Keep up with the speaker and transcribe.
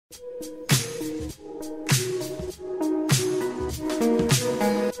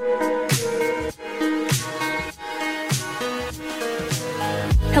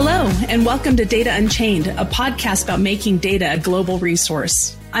Hello, and welcome to Data Unchained, a podcast about making data a global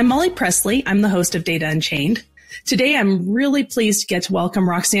resource. I'm Molly Presley. I'm the host of Data Unchained. Today, I'm really pleased to get to welcome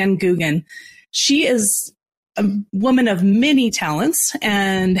Roxane Googin. She is a woman of many talents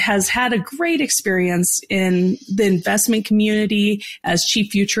and has had a great experience in the investment community as chief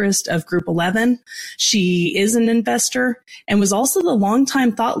futurist of Group 11. She is an investor and was also the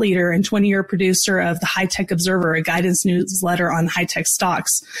longtime thought leader and 20-year producer of the High Tech Observer, a guidance newsletter on high-tech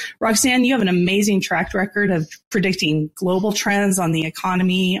stocks. Roxane, you have an amazing track record of predicting global trends on the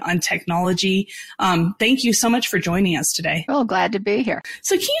economy, on technology. Thank you so much for joining us today. Well, glad to be here.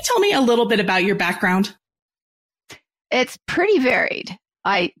 So can you tell me a little bit about your background? It's pretty varied.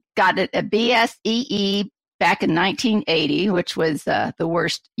 I got a BSEE back in 1980, which was the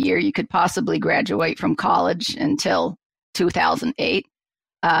worst year you could possibly graduate from college until 2008.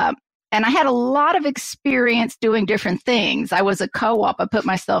 And I had a lot of experience doing different things. I was a co-op. I put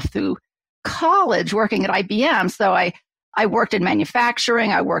myself through college working at IBM. So I worked in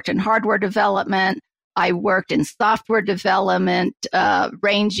manufacturing. I worked in hardware development. I worked in software development,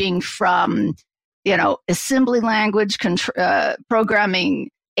 ranging from assembly language, programming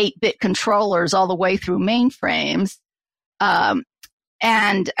 8-bit controllers all the way through mainframes. And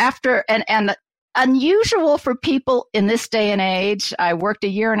unusual for people in this day and age, I worked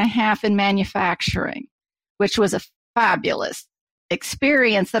 1.5 years in manufacturing, which was a fabulous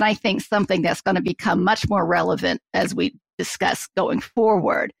experience. And I think something that's going to become much more relevant as we discuss going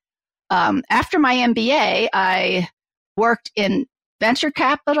forward. After my MBA, I worked in venture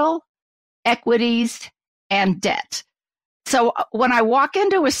capital, equities, and debt. So when I walk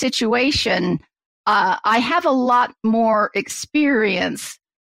into a situation, I have a lot more experience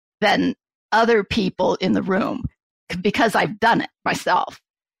than other people in the room because I've done it myself.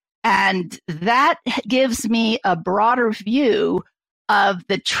 And that gives me a broader view of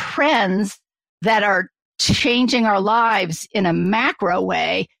the trends that are changing our lives in a macro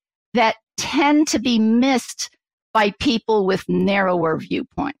way that tend to be missed by people with narrower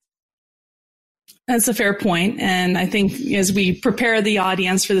viewpoints. That's a fair point. And I think as we prepare the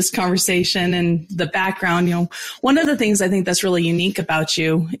audience for this conversation and the background, one of the things I think that's really unique about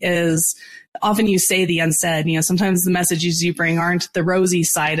you is often you say the unsaid. Sometimes the messages you bring aren't the rosy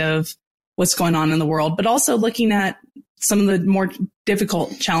side of what's going on in the world, but also looking at some of the more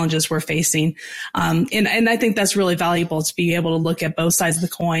difficult challenges we're facing. And I think that's really valuable to be able to look at both sides of the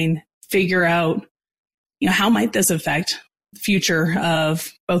coin, figure out, how might this affect future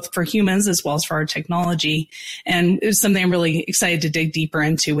of both for humans as well as for our technology. And it was something I'm really excited to dig deeper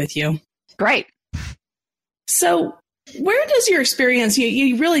into with you. Great. So where does your experience,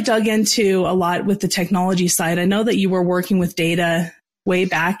 you really dug into a lot with the technology side. I know that you were working with data way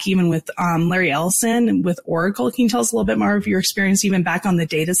back, even with Larry Ellison and with Oracle. Can you tell us a little bit more of your experience even back on the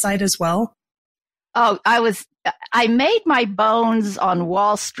data side as well? Oh, I made my bones on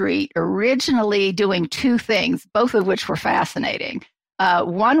Wall Street originally doing two things, both of which were fascinating.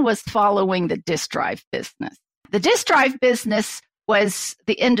 One was following the disk drive business. The disk drive business was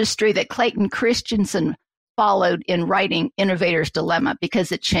the industry that Clayton Christensen followed in writing Innovator's Dilemma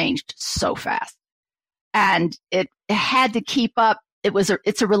because it changed so fast. And it had to keep up.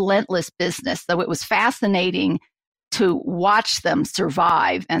 It's a relentless business. So it was fascinating to watch them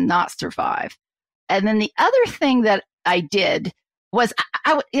survive and not survive. And then the other thing that I did was,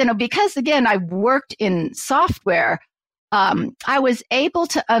 because again, I worked in software, I was able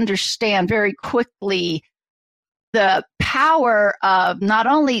to understand very quickly the power of not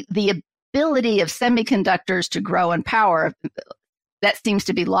only the ability of semiconductors to grow in power, that seems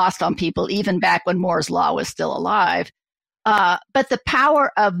to be lost on people even back when Moore's Law was still alive, but the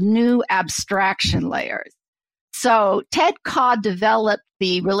power of new abstraction layers. So Ted Codd developed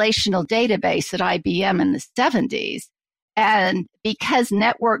the relational database at IBM in the 70s. And because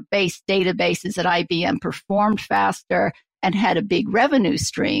network-based databases at IBM performed faster and had a big revenue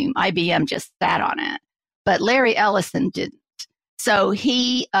stream, IBM just sat on it. But Larry Ellison didn't. So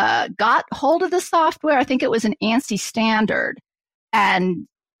he got hold of the software. I think it was an ANSI standard and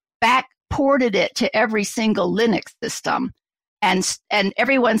back-ported it to every single Linux system. And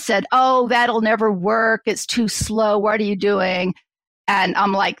everyone said, oh, that'll never work. It's too slow. What are you doing? And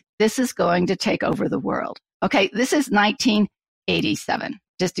I'm like, this is going to take over the world. Okay, this is 1987,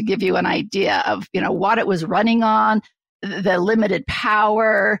 just to give you an idea of, what it was running on, the limited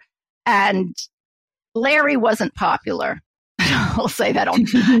power. And Larry wasn't popular. I'll say that on.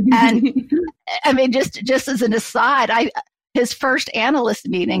 And I mean, just as an aside, his first analyst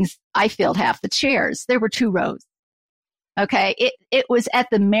meetings, I filled half the chairs. There were 2 rows. Okay. It was at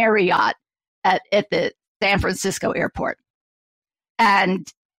the Marriott at the San Francisco airport.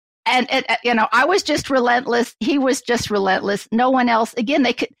 And I was just relentless. He was just relentless. No one else. Again,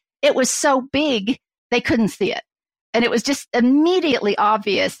 it was so big, they couldn't see it. And it was just immediately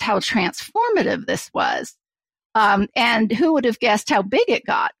obvious how transformative this was. And who would have guessed how big it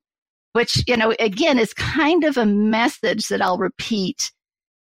got? Which, again, is kind of a message that I'll repeat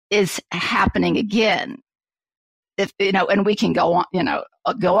is happening again. And we can go on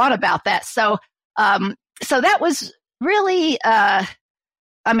about that. So that was really, I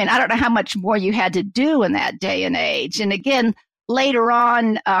don't know how much more you had to do in that day and age. And again, later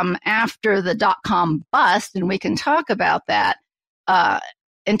on, after the dot-com bust, and we can talk about that,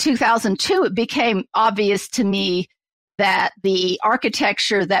 in 2002, it became obvious to me that the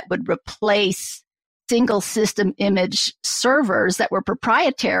architecture that would replace single system image servers that were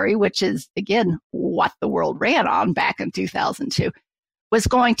proprietary, which is, again, what the world ran on back in 2002, was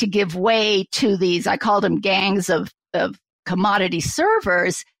going to give way to these, I called them gangs of commodity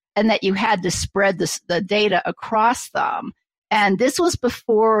servers, and that you had to spread the data across them. And this was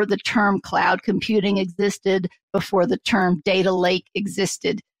before the term cloud computing existed, before the term data lake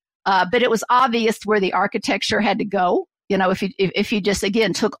existed. But it was obvious where the architecture had to go, if you just,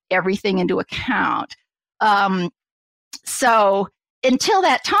 again, took everything into account. So until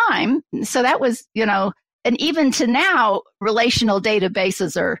that time, so that was, and even to now, relational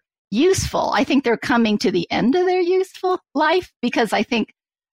databases are useful. I think they're coming to the end of their useful life because I think,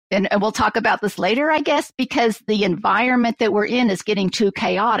 and we'll talk about this later, I guess, because the environment that we're in is getting too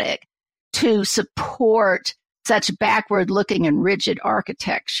chaotic to support such backward-looking and rigid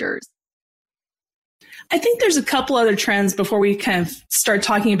architectures. I think there's a couple other trends before we kind of start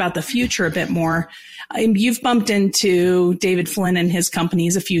talking about the future a bit more. You've bumped into David Flynn and his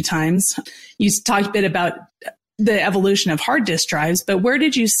companies a few times. You talked a bit about the evolution of hard disk drives, but what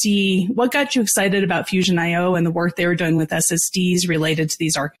got you excited about Fusion IO and the work they were doing with SSDs related to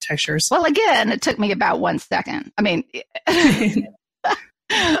these architectures? Well, again, it took me about 1 second. Because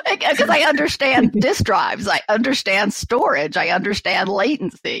I understand disk drives, I understand storage, I understand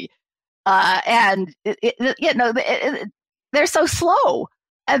latency, and they're so slow,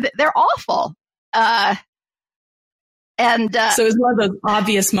 and they're awful. So it's one of those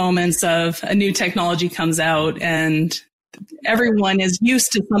obvious moments of a new technology comes out and everyone is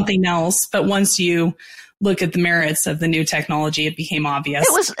used to something else, but once you look at the merits of the new technology, it became obvious.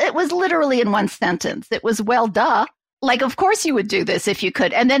 It was literally in 1 sentence. It was, well, duh. Like, of course you would do this if you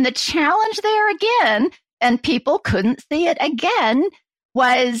could. And then the challenge there again, and people couldn't see it again,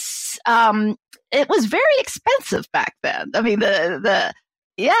 was it was very expensive back then. I mean, the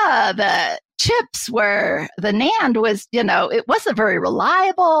chips were, the NAND was, it wasn't very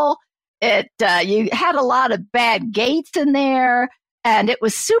reliable. You had a lot of bad gates in there, and it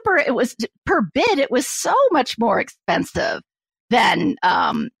was per bit, it was so much more expensive than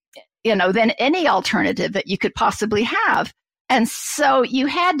any alternative that you could possibly have. And so you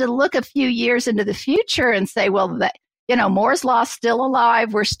had to look a few years into the future and say, well, Moore's Law's still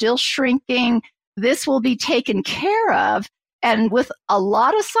alive. We're still shrinking. This will be taken care of. And with a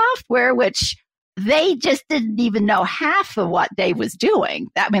lot of software, which they just didn't even know half of what Dave was doing.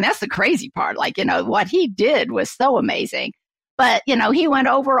 That's the crazy part. What he did was so amazing. But, he went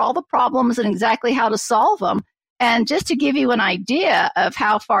over all the problems and exactly how to solve them. And just to give you an idea of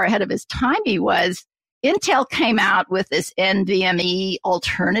how far ahead of his time he was, Intel came out with this NVMe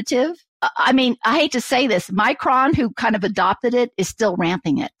alternative. I hate to say this, Micron, who kind of adopted it, is still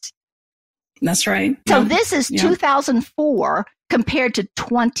ramping it. That's right. So this is 2004 compared to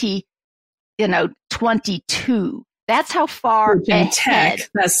 2022. That's how far ahead. Tech,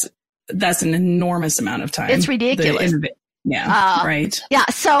 that's an enormous amount of time. It's ridiculous. Right. Yeah.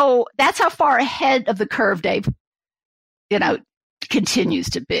 So that's how far ahead of the curve Dave,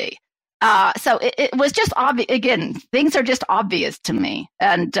 continues to be. So it was just obvious. Again, things are just obvious to me.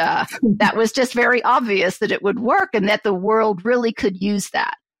 And that was just very obvious that it would work and that the world really could use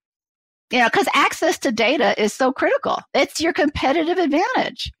that. Because access to data is so critical. It's your competitive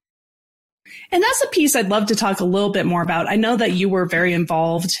advantage. And that's a piece I'd love to talk a little bit more about. I know that you were very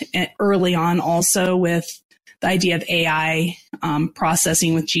involved early on also with the idea of AI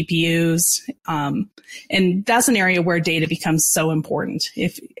processing with GPUs. And that's an area where data becomes so important.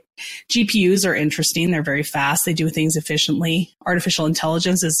 If GPUs are interesting, they're very fast, they do things efficiently. Artificial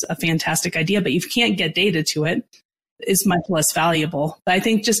intelligence is a fantastic idea, but if you can't get data to it, it's much less valuable. But I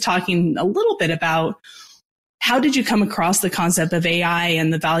think just talking a little bit about how did you come across the concept of AI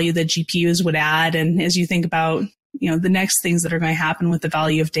and the value that GPUs would add? And as you think about, the next things that are going to happen with the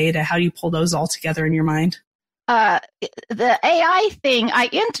value of data? How do you pull those all together in your mind? The AI thing, I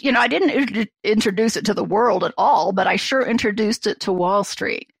didn't introduce it to the world at all, but I sure introduced it to Wall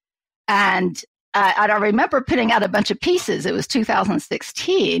Street. And I remember putting out a bunch of pieces. It was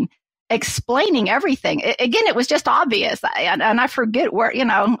 2016, explaining everything. Again, it was just obvious. And I forget where,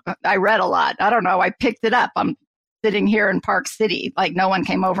 I read a lot. I don't know. I picked it up. I'm sitting here in Park City. Like, no one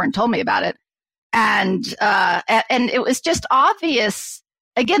came over and told me about it. And it was just obvious,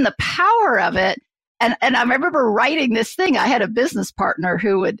 again, the power of it. And I remember writing this thing. I had a business partner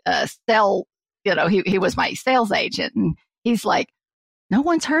who would sell, he was my sales agent. And he's like, no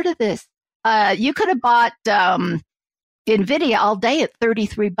one's heard of this. You could have bought NVIDIA all day at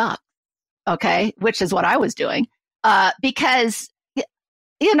 $33, okay, which is what I was doing. Because,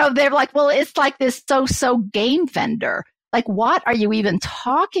 they're like, well, it's like this so game vendor. Like, what are you even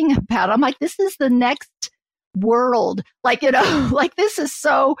talking about? I'm like, this is the next world. Like, like this is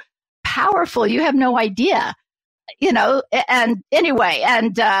so powerful. You have no idea, and anyway,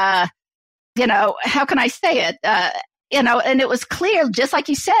 and, how can I say it? And it was clear, just like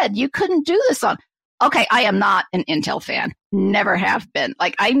you said, you couldn't do this on. Okay, I am not an Intel fan. Never have been.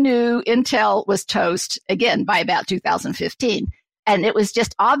 Like, I knew Intel was toast, again, by about 2015. And it was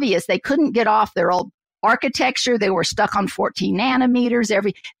just obvious they couldn't get off their old architecture. They were stuck on 14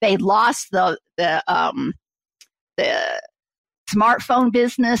 nanometers. They lost the smartphone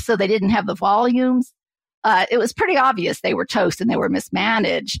business, so they didn't have the volumes. It was pretty obvious they were toast and they were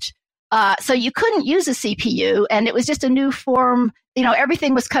mismanaged. So you couldn't use a CPU, and it was just a new form.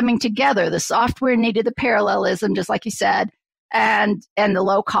 Everything was coming together. The software needed the parallelism, just like you said, and the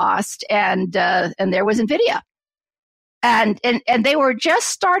low cost, and there was NVIDIA, and they were just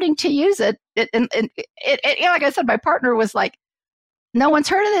starting to use it. And like I said, my partner was like, "No one's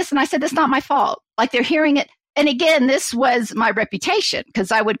heard of this," and I said, "That's not my fault. Like, they're hearing it." And again, this was my reputation,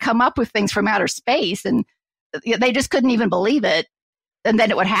 because I would come up with things from outer space, and they just couldn't even believe it. And then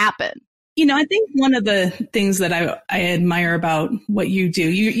it would happen. I think one of the things that I admire about what you do,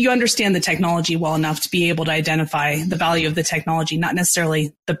 you understand the technology well enough to be able to identify the value of the technology, not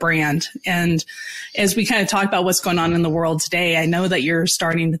necessarily the brand. And as we kind of talk about what's going on in the world today, I know that you're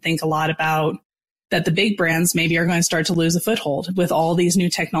starting to think a lot about that the big brands maybe are going to start to lose a foothold with all these new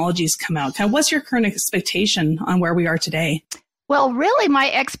technologies come out. Kind of what's your current expectation on where we are today? Well, really,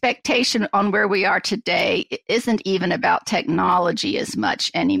 my expectation on where we are today isn't even about technology as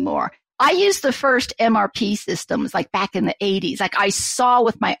much anymore. I used the first MRP systems like back in the 80s. Like, I saw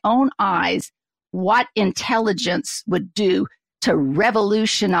with my own eyes what intelligence would do to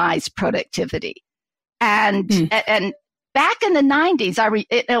revolutionize productivity. And back in the 90s,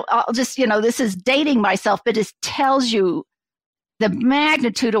 I'll just, this is dating myself, but it tells you the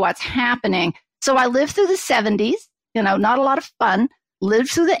magnitude of what's happening. So I lived through the 70s. Not a lot of fun, lived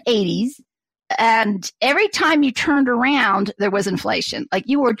through the 80s. And every time you turned around, there was inflation. Like,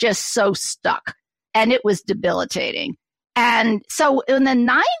 you were just so stuck, and it was debilitating. And so when the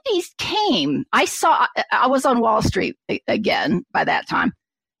 90s came, I was on Wall Street again by that time.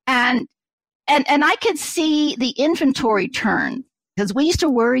 And I could see the inventory turn, because we used to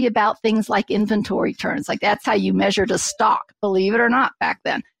worry about things like inventory turns. Like, that's how you measured a stock, believe it or not, back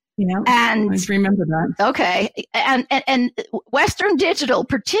then. Yeah, and I remember that. Okay. And Western Digital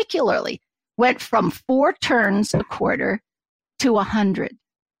particularly went from 4 turns a quarter to 100.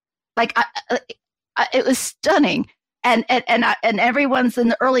 Like, it was stunning. And everyone's in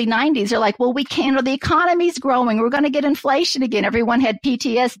the early 90s. They're like, well, we can't, the economy's growing. We're going to get inflation again. Everyone had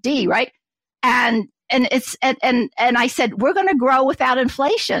PTSD, right? And I said, we're going to grow without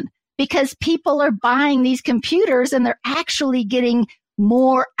inflation, because people are buying these computers and they're actually getting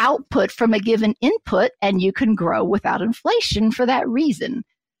more output from a given input, and you can grow without inflation for that reason.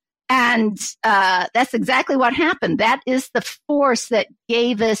 And that's exactly what happened. That is the force that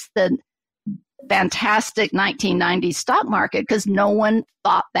gave us the fantastic 1990s stock market, because no one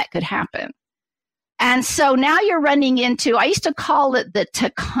thought that could happen. And so now you're running into, I used to call it the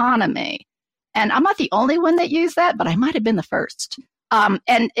techonomy. And I'm not the only one that used that, but I might have been the first.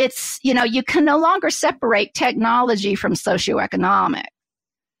 And it's, you can no longer separate technology from socioeconomic.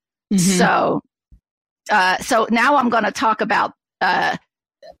 Mm-hmm. So now I'm going to talk about,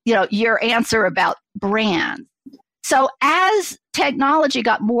 your answer about brands. So as technology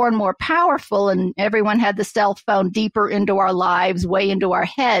got more and more powerful, and everyone had the cell phone deeper into our lives, way into our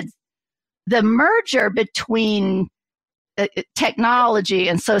heads, the merger between technology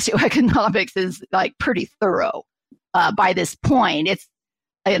and socioeconomics is like pretty thorough by this point. It's,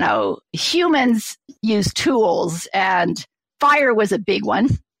 humans use tools, and fire was a big one.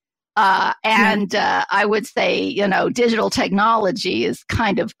 I would say, digital technology is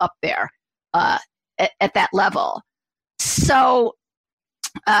kind of up there at that level. So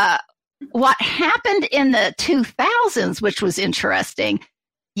what happened in the 2000s, which was interesting,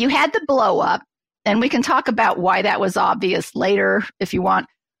 you had the blow up, and we can talk about why that was obvious later if you want.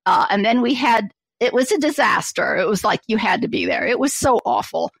 And then it was a disaster. It was like you had to be there. It was so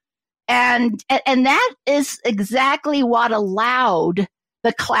awful. And that is exactly what allowed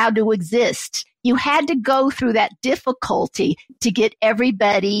the cloud to exist. You had to go through that difficulty to get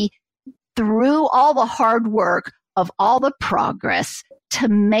everybody through all the hard work of all the progress to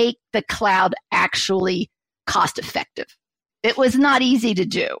make the cloud actually cost effective. It was not easy to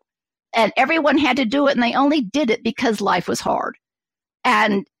do. And everyone had to do it, and they only did it because life was hard.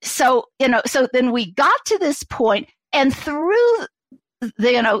 And so then we got to this point, and through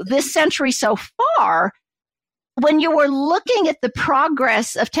this century so far, when you were looking at the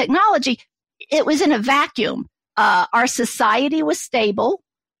progress of technology, it was in a vacuum. Our society was stable,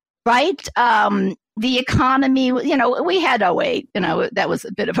 right? The economy, we had 2008, that was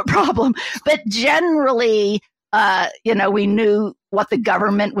a bit of a problem. But generally, we knew what the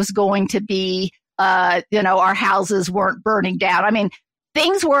government was going to be. Our houses weren't burning down. I mean,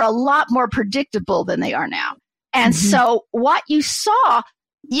 things were a lot more predictable than they are now. And so what you saw,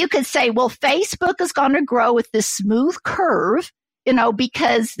 you could say, well, Facebook is going to grow with this smooth curve,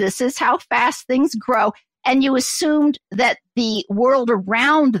 because this is how fast things grow. And you assumed that the world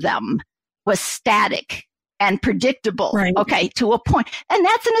around them was static and predictable, right? Okay, to a point. And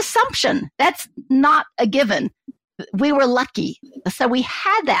that's an assumption. That's not a given. We were lucky. So we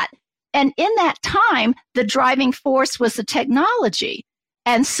had that. And in that time, the driving force was the technology.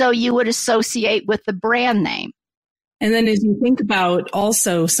 And so you would associate with the brand name. And then as you think about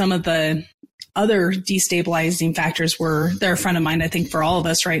also some of the other destabilizing factors they're front of mind, I think, for all of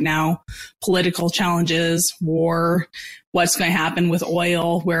us right now: political challenges, war, what's going to happen with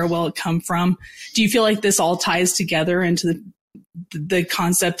oil, where will it come from? Do you feel like this all ties together into the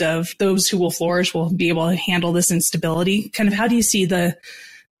concept of those who will flourish will be able to handle this instability? Kind of how do you see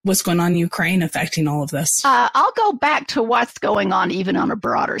what's going on in Ukraine affecting all of this? I'll go back to what's going on even on a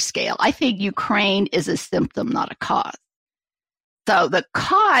broader scale. I think Ukraine is a symptom, not a cause. So the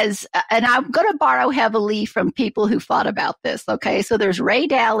cause, and I'm going to borrow heavily from people who thought about this, okay? So there's Ray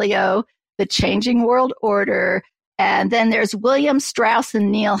Dalio, The Changing World Order, and then there's William Strauss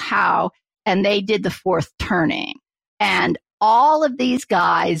and Neil Howe, and they did The Fourth Turning. And all of these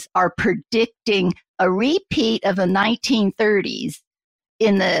guys are predicting a repeat of the 1930s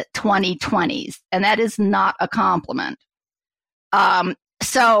in the 2020s, and that is not a compliment.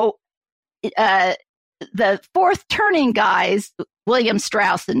 So the Fourth Turning guys, William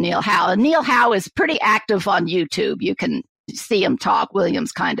Strauss and Neil Howe. And Neil Howe is pretty active on YouTube. You can see him talk.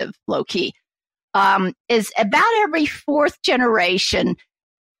 William's kind of low key. Is about every fourth generation,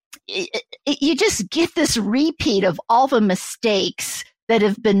 you just get this repeat of all the mistakes that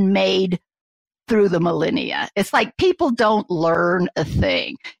have been made through the millennia. It's like people don't learn a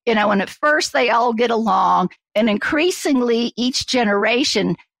thing, and at first they all get along, and increasingly each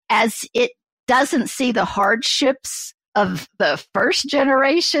generation, as it doesn't see the hardships of the first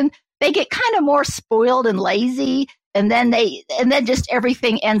generation, they get kind of more spoiled and lazy, and then just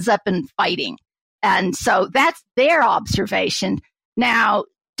everything ends up in fighting. And so that's their observation. Now,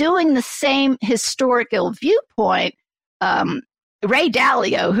 doing the same historical viewpoint, Ray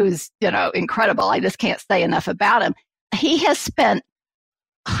Dalio, who's, incredible. I just can't say enough about him. He has spent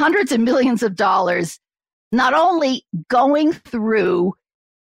hundreds of millions of dollars not only going through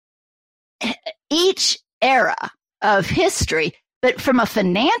each era of history, but from a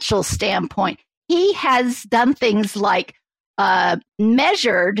financial standpoint, he has done things like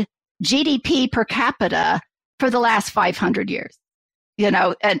measured GDP per capita for the last 500 years.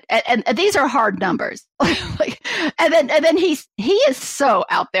 And these are hard numbers. and then he is so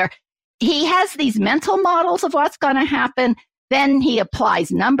out there. He has these mental models of what's going to happen. Then he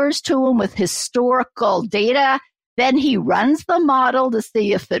applies numbers to them with historical data. Then he runs the model to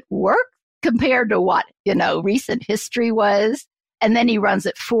see if it works compared to what, recent history was. And then he runs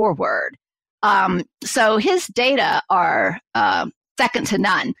it forward. So his data are second to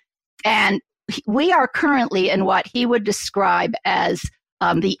none. And we are currently in what he would describe as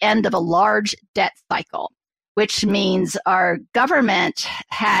the end of a large debt cycle, which means our government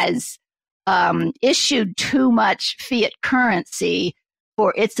has issued too much fiat currency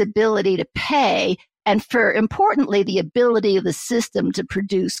for its ability to pay, and for, importantly, the ability of the system to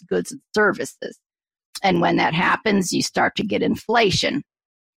produce goods and services. And when that happens, you start to get inflation,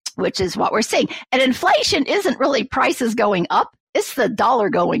 which is what we're seeing. And inflation isn't really prices going up. it's the dollar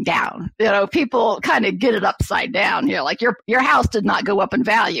going down. People kind of get it upside down here. Like your house did not go up in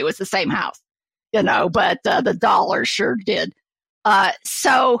value. It's the same house, but the dollar sure did.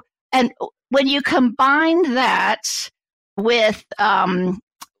 So, and when you combine that with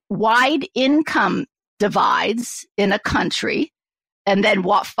wide income divides in a country, and then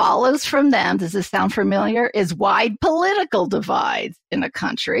what follows from them, does this sound familiar, is wide political divides in a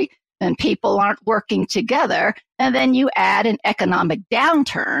country, and people aren't working together, and then you add an economic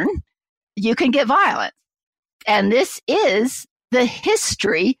downturn, you can get violence. And this is the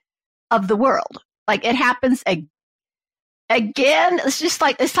history of the world. Like, it happens again.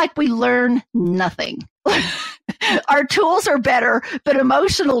 It's like we learn nothing. Our tools are better, but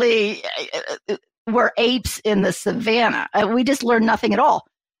emotionally, we're apes in the savannah. We just learn nothing at all.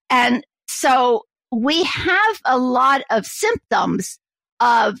 And so we have a lot of symptoms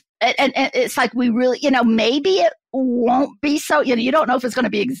of, and it's like we really, maybe it won't be so, you don't know if it's going to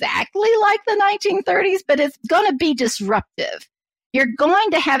be exactly like the 1930s, but it's going to be disruptive. You're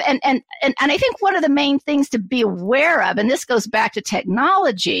going to have, and I think one of the main things to be aware of, and this goes back to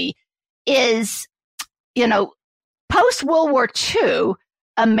technology, is, post World War II,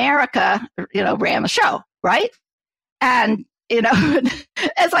 America, ran the show, right? And,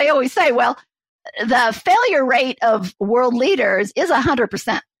 as I always say, well, the failure rate of world leaders is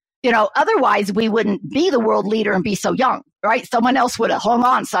 100%. Otherwise we wouldn't be the world leader and be so young, right? Someone else would have hung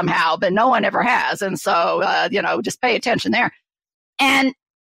on somehow, but no one ever has. And so, just pay attention there. And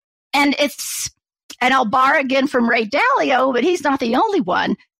I'll borrow again from Ray Dalio, but he's not the only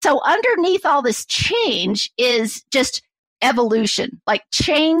one. So underneath all this change is just evolution. Like,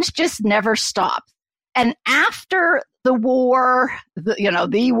 change just never stops. And after the war,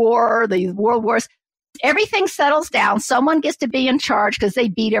 the world wars, everything settles down. Someone gets to be in charge because they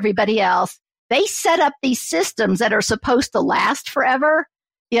beat everybody else. They set up these systems that are supposed to last forever,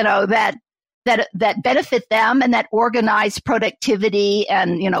 that benefit them and that organize productivity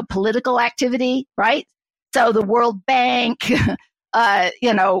and, political activity, right? So the World Bank,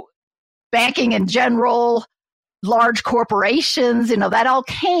 banking in general, large corporations, that all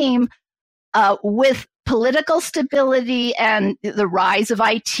came with political stability and the rise of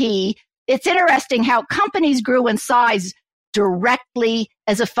IT. It's interesting how companies grew in size directly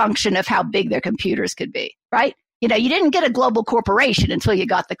as a function of how big their computers could be, right? You didn't get a global corporation until you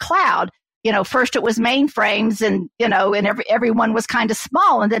got the cloud. First it was mainframes and, and everyone was kind of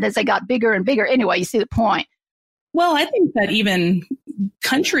small. And then as they got bigger and bigger, anyway, you see the point. Well, I think that even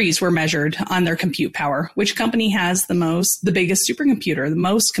countries were measured on their compute power. Which company has the biggest supercomputer, the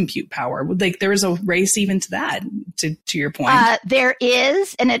most compute power? Like, there is a race even to that, to your point. There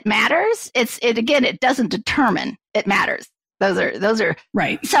is, and it matters. It doesn't determine, it matters. Those are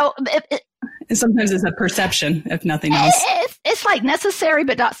right. So and sometimes it's a perception, if nothing else. It's like necessary,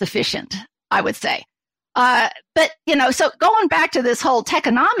 but not sufficient, I would say. But, so going back to this whole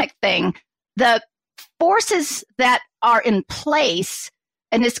techonomic thing, the forces that are in place,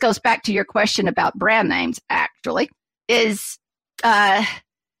 and this goes back to your question about brand names, actually, is, you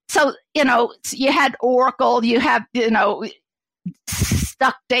had Oracle, you have,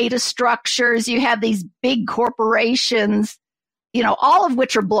 stuck data structures, you have these big corporations, all of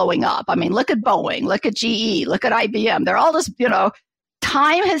which are blowing up. I mean, look at Boeing, look at GE, look at IBM. They're all just,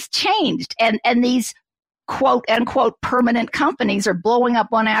 time has changed. And these quote unquote permanent companies are blowing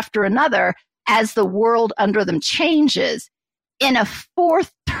up one after another as the world under them changes. In a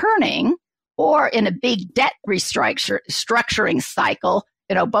fourth turning or in a big debt restructuring cycle,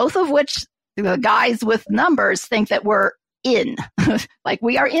 both of which the guys with numbers think that we're in, like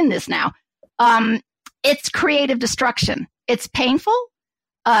we are in this now. It's creative destruction. It's painful.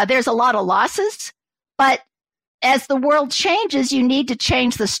 There's a lot of losses, but as the world changes, you need to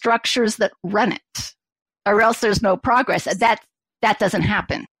change the structures that run it, or else there's no progress. That doesn't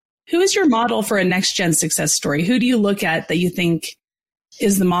happen. Who is your model for a next-gen success story? Who do you look at that you think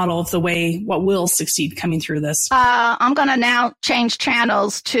is the model of what will succeed coming through this? I'm going to now change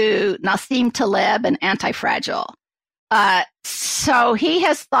channels to Nassim Taleb and Anti-Fragile. So he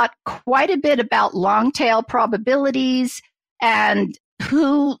has thought quite a bit about long-tail probabilities and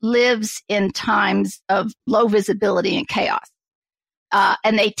who lives in times of low visibility and chaos.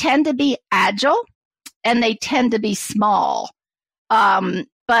 And they tend to be agile and they tend to be small.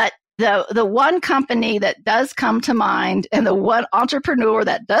 But the one company that does come to mind and the one entrepreneur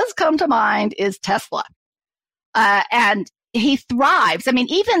that does come to mind is Tesla. And he thrives. I mean,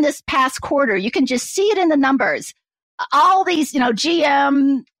 even this past quarter, you can just see it in the numbers. All these,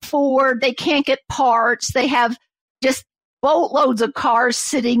 GM, Ford, they can't get parts. They have just boatloads of cars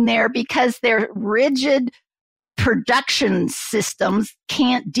sitting there because they're rigid production systems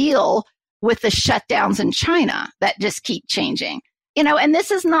can't deal with the shutdowns in China that just keep changing. And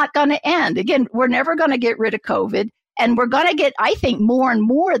this is not going to end. Again, we're never going to get rid of COVID. And we're going to get, I think, more and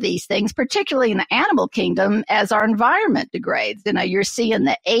more of these things, particularly in the animal kingdom, as our environment degrades. You're seeing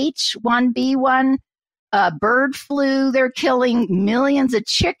the H1B1 bird flu. They're killing millions of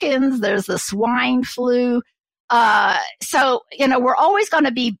chickens. There's the swine flu. So, we're always going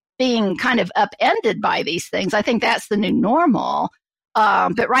to be being kind of upended by these things. I think that's the new normal.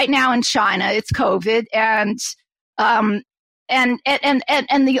 But right now in China, it's COVID, and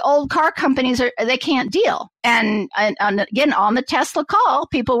the old car companies they can't deal. And again, on the Tesla call,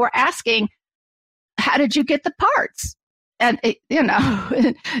 people were asking, "How did you get the parts?" And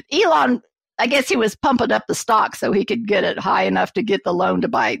Elon, I guess he was pumping up the stock so he could get it high enough to get the loan to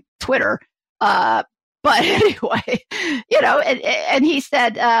buy Twitter. But anyway, and he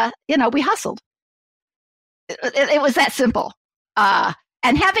said, we hustled. It was that simple.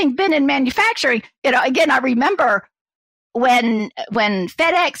 And having been in manufacturing, again, I remember when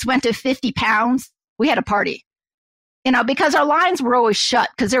FedEx went to 50 pounds, we had a party, because our lines were always shut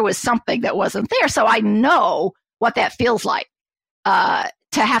because there was something that wasn't there. So I know what that feels like, to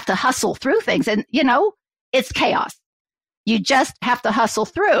have to hustle through things. And, it's chaos. You just have to hustle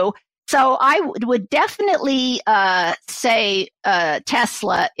through. So I would definitely say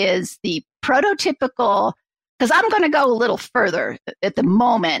Tesla is the prototypical, because I'm going to go a little further at the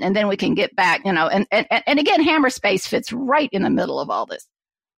moment, and then we can get back, and again, Hammerspace fits right in the middle of all this.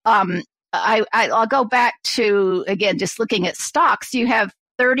 I'll go back to, again, just looking at stocks. You have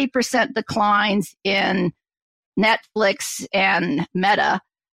 30% declines in Netflix and Meta.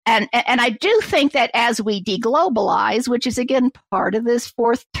 And I do think that as we deglobalize, which is, again, part of this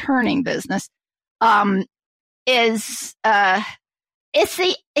fourth turning business, it's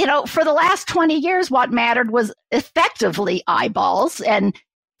the, for the last 20 years, what mattered was effectively eyeballs and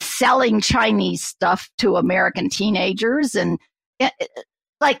selling Chinese stuff to American teenagers, and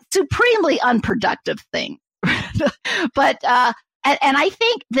like supremely unproductive thing. But, and I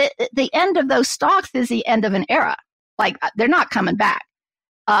think that the end of those stocks is the end of an era. Like, they're not coming back.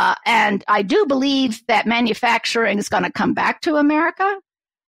 And I do believe that manufacturing is going to come back to America,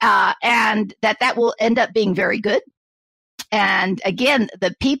 and that will end up being very good. And again,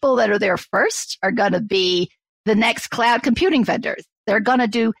 the people that are there first are going to be the next cloud computing vendors. They're going to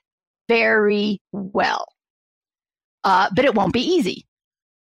do very well. But it won't be easy.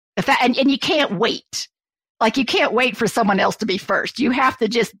 And you can't wait. Like, you can't wait for someone else to be first. You have to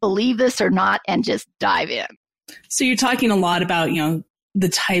just believe this or not and just dive in. So you're talking a lot about, the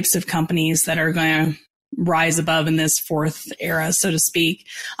types of companies that are going to rise above in this fourth era, so to speak.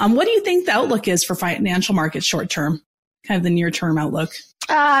 What do you think the outlook is for financial markets short term, kind of the near term outlook?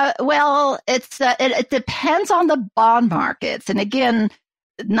 Well, it depends on the bond markets. And again,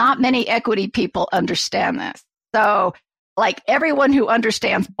 not many equity people understand this. So like, everyone who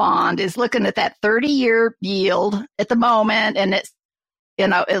understands bond is looking at that 30-year yield at the moment, and it's,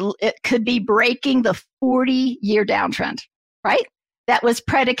 it could be breaking the 40-year downtrend, right? That was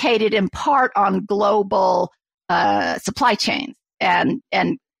predicated in part on global supply chains, and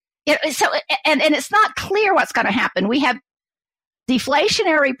it's not clear what's going to happen. We have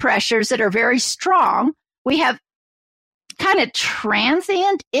deflationary pressures that are very strong. We have kind of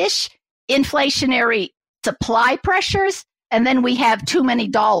transient-ish inflationary supply pressures, and then we have too many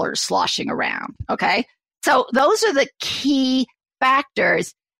dollars sloshing around. Okay, so those are the key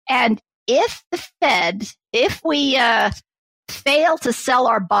factors. And if the Fed, if we fail to sell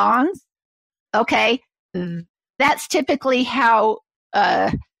our bonds, okay, that's typically how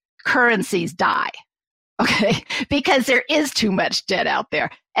currencies die, okay, because there is too much debt out there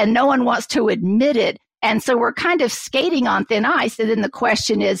and no one wants to admit it. And so we're kind of skating on thin ice. And then the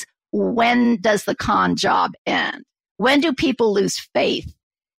question is, when does the con job end? When do people lose faith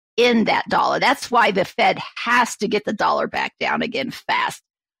in that dollar? That's why the Fed has to get the dollar back down again fast.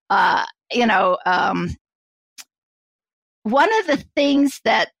 One of the things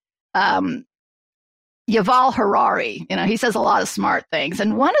that Yuval Harari, he says a lot of smart things.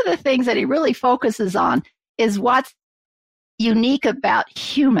 And one of the things that he really focuses on is what's unique about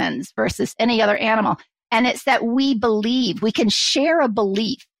humans versus any other animal. And it's that we believe, we can share a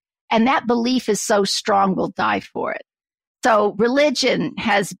belief. And that belief is so strong, we'll die for it. So religion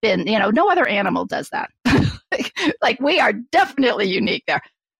has been, no other animal does that. Like, we are definitely unique there.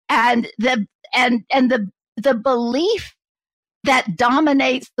 And the belief that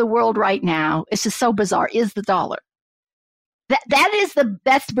dominates the world right now, it's just so bizarre, is the dollar.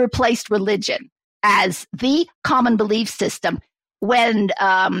 That's replaced religion as the common belief system. when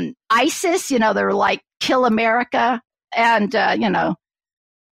ISIS, they're like, kill America. And,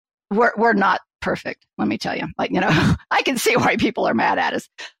 we're not perfect, let me tell you. Like, I can see why people are mad at us.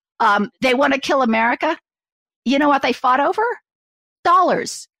 They want to kill America. You know what they fought over?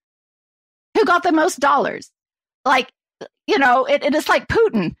 Dollars. Who got the most dollars? Like, it is like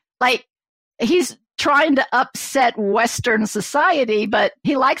Putin. Like, he's trying to upset Western society, but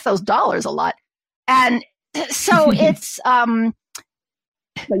he likes those dollars a lot. And so it's...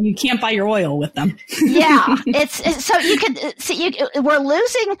 But you can't buy your oil with them. Yeah, it's so you can see we're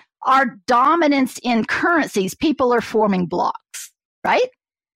losing our dominance in currencies. People are forming blocks, right?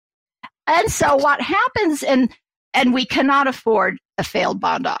 And so what happens, and we cannot afford a failed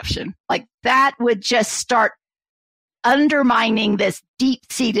bond option. Like, that would just start undermining this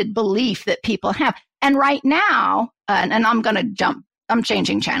deep-seated belief that people have. And right now, and I'm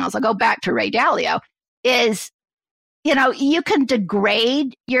changing channels. I'll go back to Ray Dalio, is, you can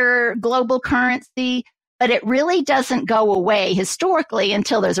degrade your global currency, but it really doesn't go away historically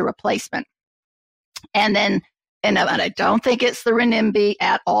until there's a replacement. And then, and I don't think it's the renminbi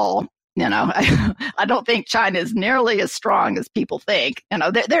at all. I don't think China is nearly as strong as people think.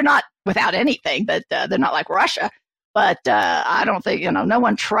 They're not without anything, but they're not like Russia. But I don't think, no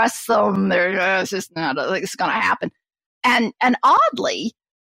one trusts them. It's just not, it's going to happen. And oddly,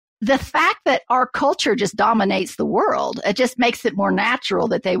 the fact that our culture just dominates the world, it just makes it more natural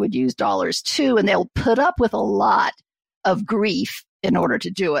that they would use dollars too, and they'll put up with a lot of grief in order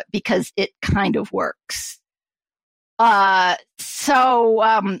to do it because it kind of works.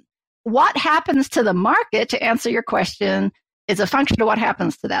 So what happens to the market, to answer your question, is a function of what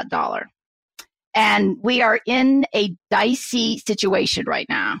happens to that dollar. And we are in a dicey situation right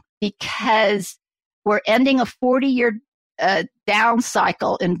now because we're ending a 40-year down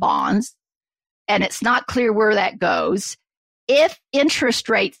cycle in bonds, and it's not clear where that goes. If interest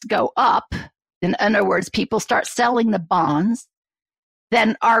rates go up, in other words, people start selling the bonds,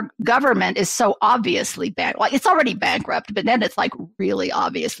 then our government is so obviously like, it's already bankrupt, but then it's like really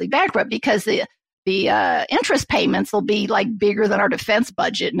obviously bankrupt because the interest payments will be like bigger than our defense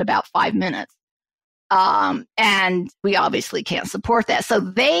budget in about 5 minutes. And we obviously can't support that. So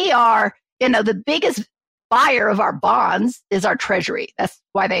they are, the biggest buyer of our bonds is our treasury. That's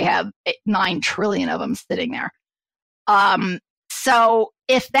why they have 9 trillion of them sitting there. So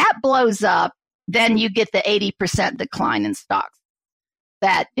if that blows up, then you get the 80% decline in stocks.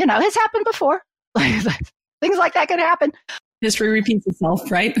 That, has happened before. Things like that could happen. History repeats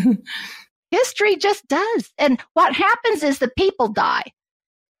itself, right? History just does. And what happens is the people die.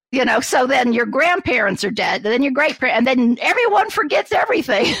 So then your grandparents are dead, and then your great-parents, and then everyone forgets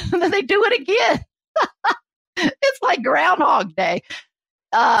everything, and then they do it again. It's like Groundhog Day.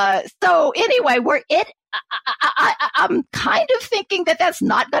 So anyway, I'm kind of thinking that that's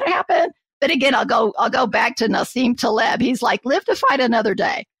not going to happen. But again, I'll go back to Nassim Taleb. He's like, live to fight another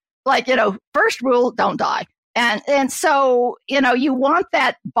day. Like, first rule, don't die. And so, you want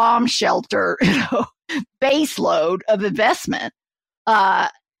that bomb shelter, base load of investment.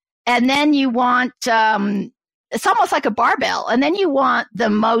 And then you want, it's almost like a barbell. And then you want the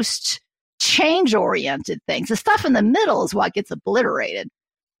most change-oriented things. The stuff in the middle is what gets obliterated.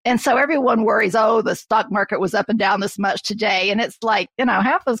 And so everyone worries, the stock market was up and down this much today. And it's like,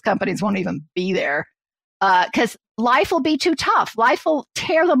 half those companies won't even be there because life will be too tough. Life will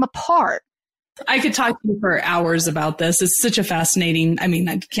tear them apart. I could talk to you for hours about this. It's such a fascinating,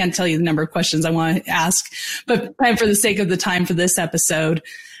 I can't tell you the number of questions I want to ask, but for the sake of the time for this episode,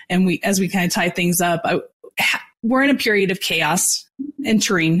 and as we kind of tie things up, we're in a period of chaos,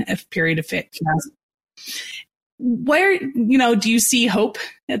 entering a period of chaos. Where, do you see hope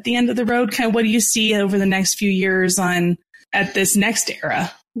at the end of the road? Kind of what do you see over the next few years at this next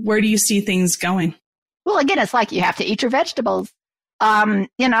era? Where do you see things going? Well, again, it's like you have to eat your vegetables. Again,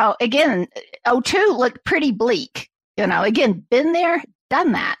 2002 looked pretty bleak. Again, been there,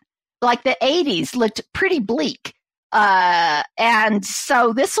 done that. Like the 80s looked pretty bleak. And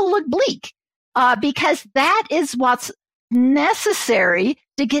so this will look bleak because that is what's necessary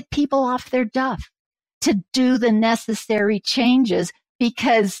to get people off their duff, to do the necessary changes.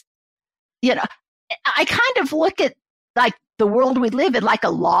 Because, I kind of look at like the world we live in like a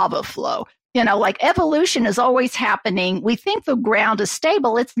lava flow. Like evolution is always happening. We think the ground is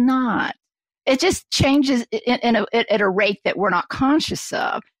stable. It's not. It just changes at a rate that we're not conscious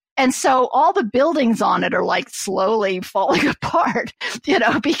of. And so all the buildings on it are like slowly falling apart,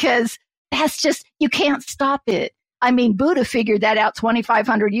 because that's just, you can't stop it. Buddha figured that out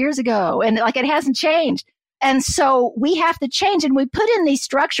 2,500 years ago, and like it hasn't changed. And so we have to change, and we put in these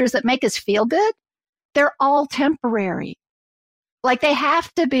structures that make us feel good. They're all temporary. Like they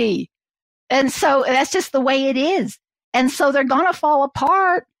have to be. And so that's just the way it is. And so they're going to fall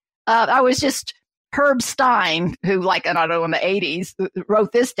apart. I was just Herb Stein, who like, I don't know, in the 80s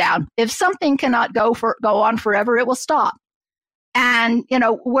wrote this down. If something cannot go on forever, it will stop. And,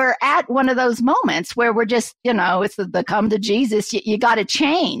 we're at one of those moments where we're just, it's the come to Jesus. You got to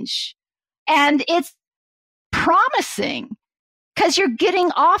change. And it's promising because you're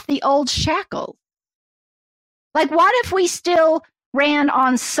getting off the old shackles. Like, what if we still ran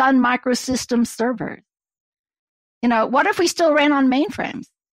on Sun Microsystems servers? What if we still ran on mainframes?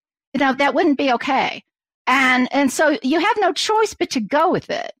 That wouldn't be okay. And so you have no choice but to go with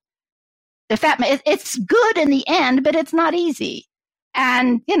it. It's good in the end, but it's not easy.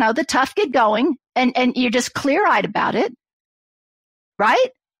 And, the tough get going and you're just clear-eyed about it. Right?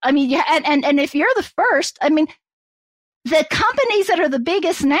 I mean, and if you're the first, I mean, the companies that are the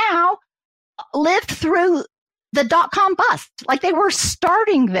biggest now lived through the dot-com bust. Like they were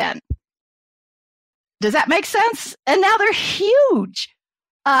starting then. Does that make sense? And now they're huge.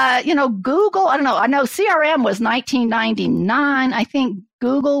 Google, I don't know. I know CRM was 1999. I think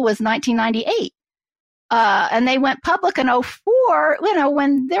Google was 1998. And they went public in 2004,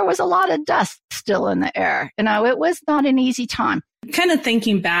 when there was a lot of dust still in the air. It was not an easy time. Kind of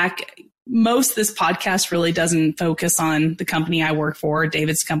thinking back, most of this podcast really doesn't focus on the company I work for,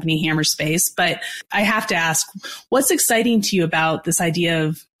 David's company, Hammerspace. But I have to ask, what's exciting to you about this idea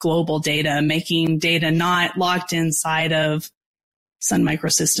of global data, making data not locked inside of Sun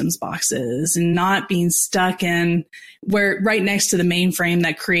Microsystems boxes and not being stuck in where right next to the mainframe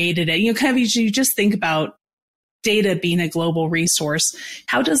that created it? You just think about data being a global resource.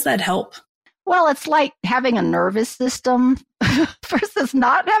 How does that help? Well, it's like having a nervous system versus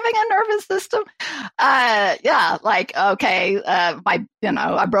not having a nervous system. I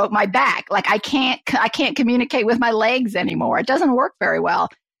broke my back. Like I can't communicate with my legs anymore. It doesn't work very well.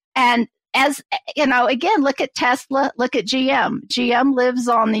 And as again, look at Tesla, look at GM. GM lives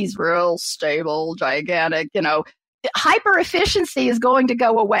on these real stable, gigantic, hyper efficiency is going to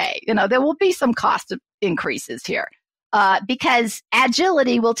go away. There will be some cost increases here because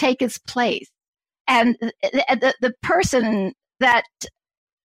agility will take its place. And the person that,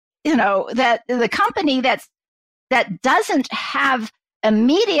 that the company that doesn't have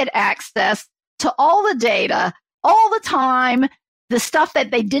immediate access to all the data all the time, the stuff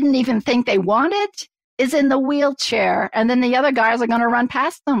that they didn't even think they wanted is in the wheelchair, and then the other guys are going to run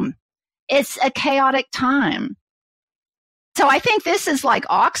past them. It's a chaotic time. So I think this is like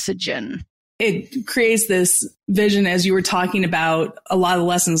oxygen. It creates this vision, as you were talking about, a lot of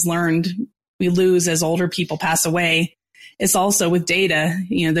lessons learned we lose as older people pass away. It's also with data.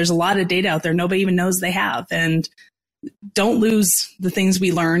 There's a lot of data out there nobody even knows they have. And don't lose the things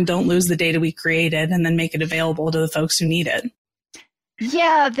we learned. Don't lose the data we created, and then make it available to the folks who need it.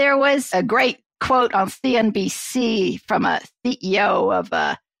 Yeah, there was a great quote on CNBC from a CEO of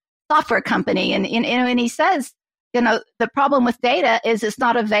a software company. And he says, the problem with data is it's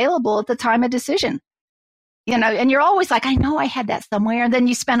not available at the time of decision. And you're always like, I know I had that somewhere. And then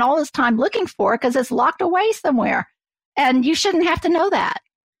you spend all this time looking for it because it's locked away somewhere. And you shouldn't have to know that.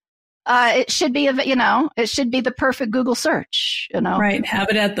 It should be, it should be the perfect Google search, Right. Have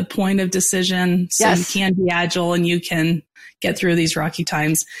it at the point of decision so yes. You can be agile and you can get through these rocky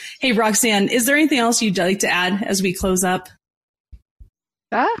times. Hey, Roxane, is there anything else you'd like to add as we close up?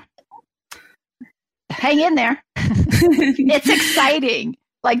 Hang in there. It's exciting.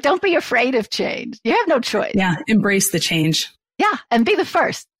 Like, don't be afraid of change. You have no choice. Yeah. Embrace the change. Yeah. And be the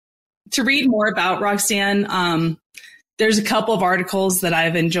first. To read more about Roxane, there's a couple of articles that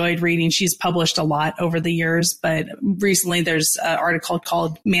I've enjoyed reading. She's published a lot over the years, but recently there's an article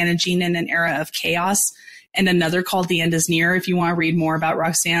called Managing in an Era of Chaos and another called The End is Near. If you want to read more about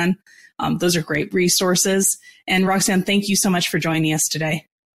Roxane, those are great resources. And Roxane, thank you so much for joining us today.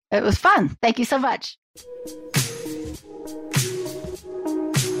 It was fun. Thank you so much.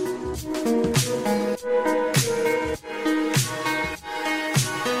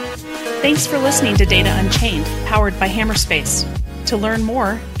 Thanks for listening to Data Unchained, powered by Hammerspace. To learn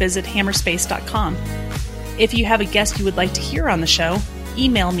more, visit hammerspace.com. If you have a guest you would like to hear on the show,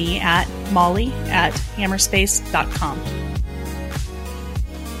 email me at molly@hammerspace.com.